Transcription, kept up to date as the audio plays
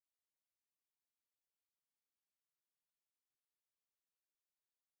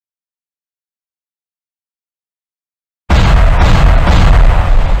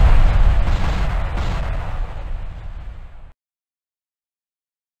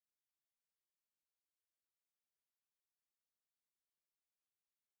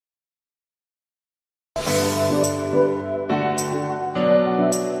Hey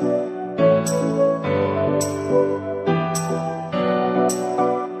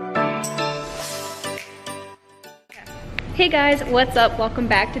guys, what's up? Welcome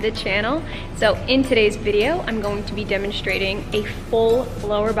back to the channel. So in today's video, I'm going to be demonstrating a full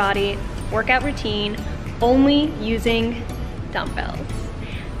lower body workout routine only using dumbbells.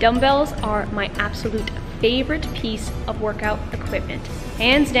 Dumbbells are my absolute favorite piece of workout equipment.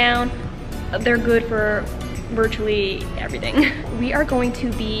 Hands down, they're good for virtually everything. We are going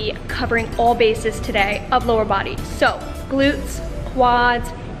to be covering all bases today of lower body. So glutes, quads,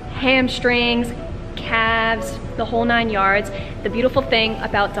 hamstrings, calves, the whole 9 yards. The beautiful thing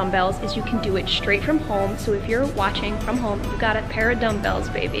about dumbbells is you can do it straight from home. So if you're watching from home, you got a pair of dumbbells,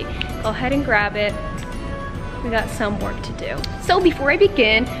 baby. Go ahead and grab it. We got some work to do. So before I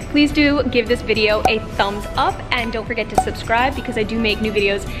begin, please do give this video a thumbs up and don't forget to subscribe because I do make new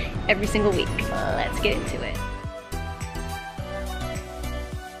videos every single week. Let's get into it.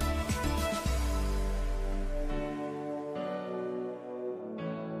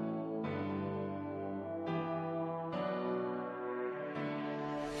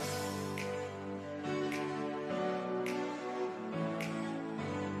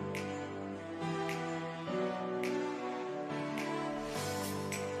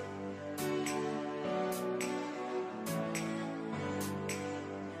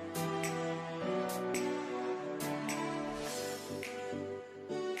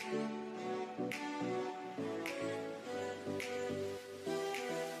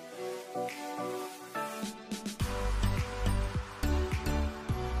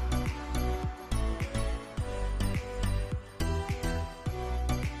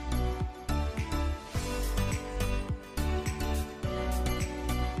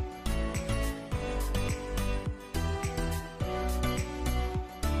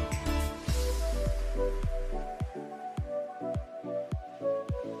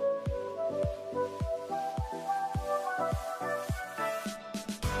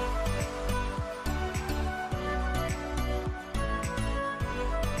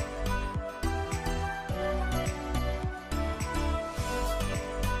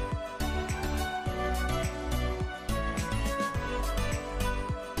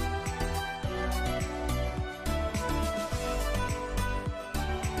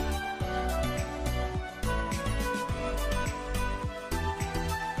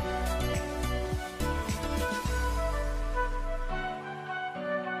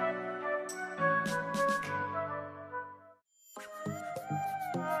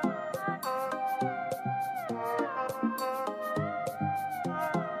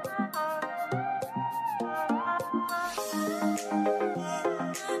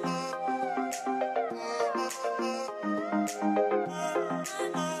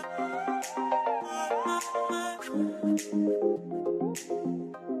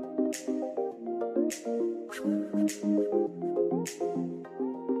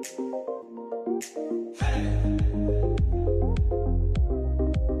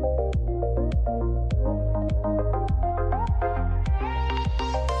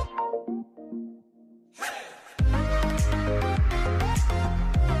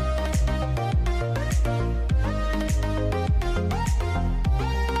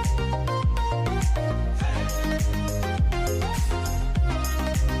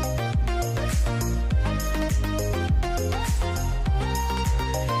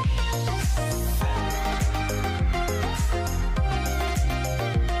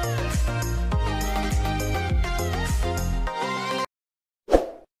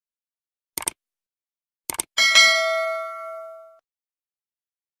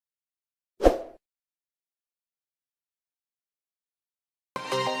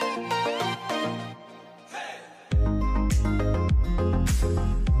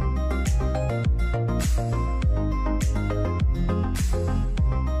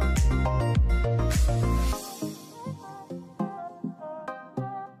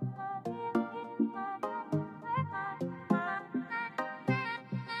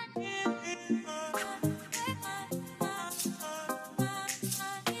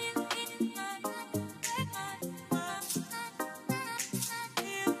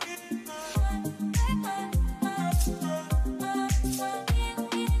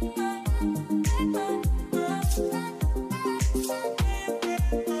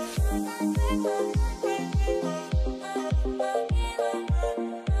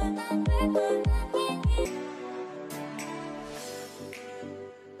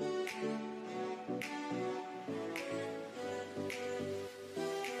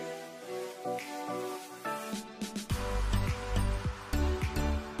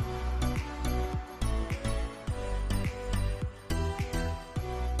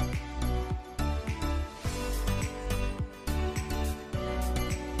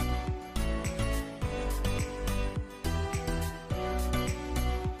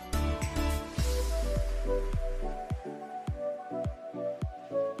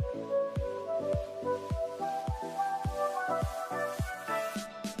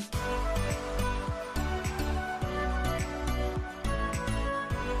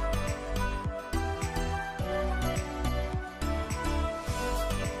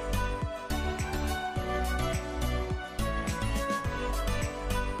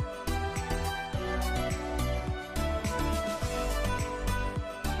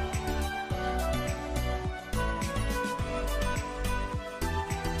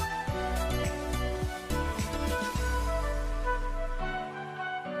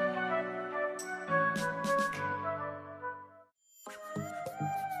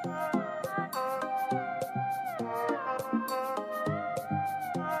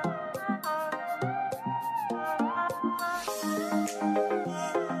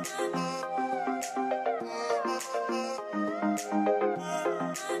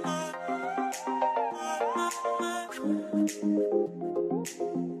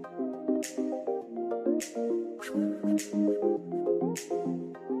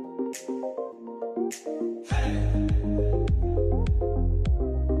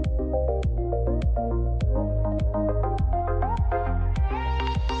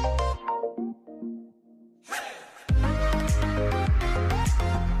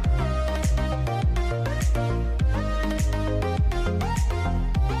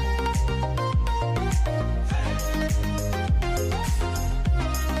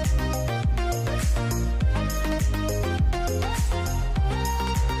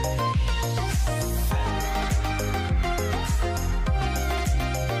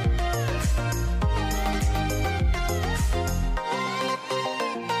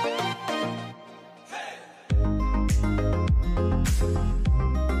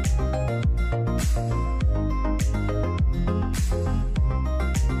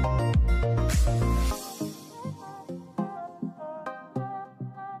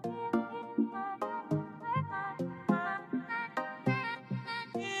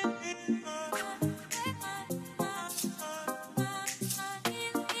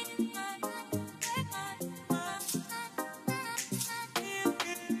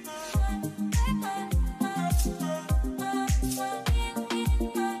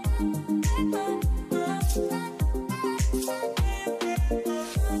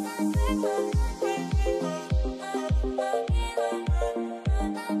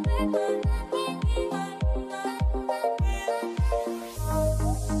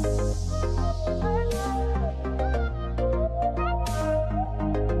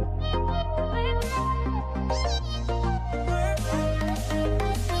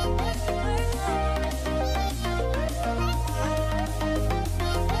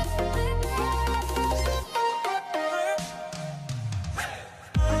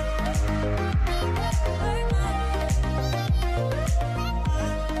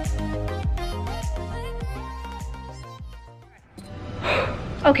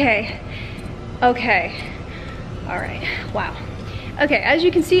 Okay, okay, all right, wow. Okay, as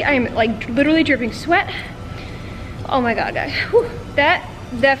you can see, I'm like literally dripping sweat. Oh my God, guys, whew, that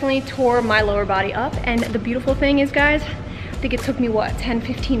definitely tore my lower body up. And the beautiful thing is, guys, I think it took me, what, 10,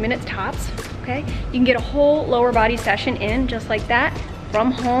 15 minutes tops, okay? You can get a whole lower body session in just like that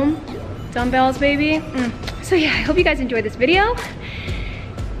from home. Dumbbells, baby. So yeah, I hope you guys enjoyed this video.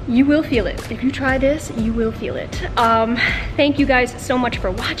 You will feel it. If you try this, you will feel it. Thank you guys so much for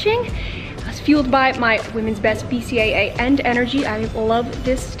watching. I was fueled by my Women's Best BCAA and energy. I love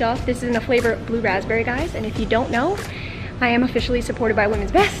this stuff. This is in the flavor Blue Raspberry, guys. And if you don't know, I am officially supported by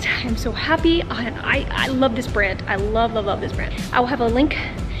Women's Best. I'm so happy. And I love this brand. I love, love, love this brand. I will have a link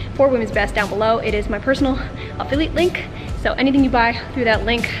for Women's Best down below. It is my personal affiliate link. So anything you buy through that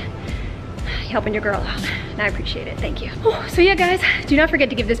link, helping your girl out, and I appreciate it. Thank you. So yeah, guys, do not forget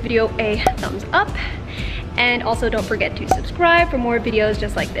to give this video a thumbs up, and also don't forget to subscribe for more videos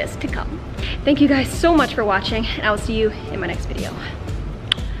just like this to come. Thank you guys so much for watching, and I will see you in my next video.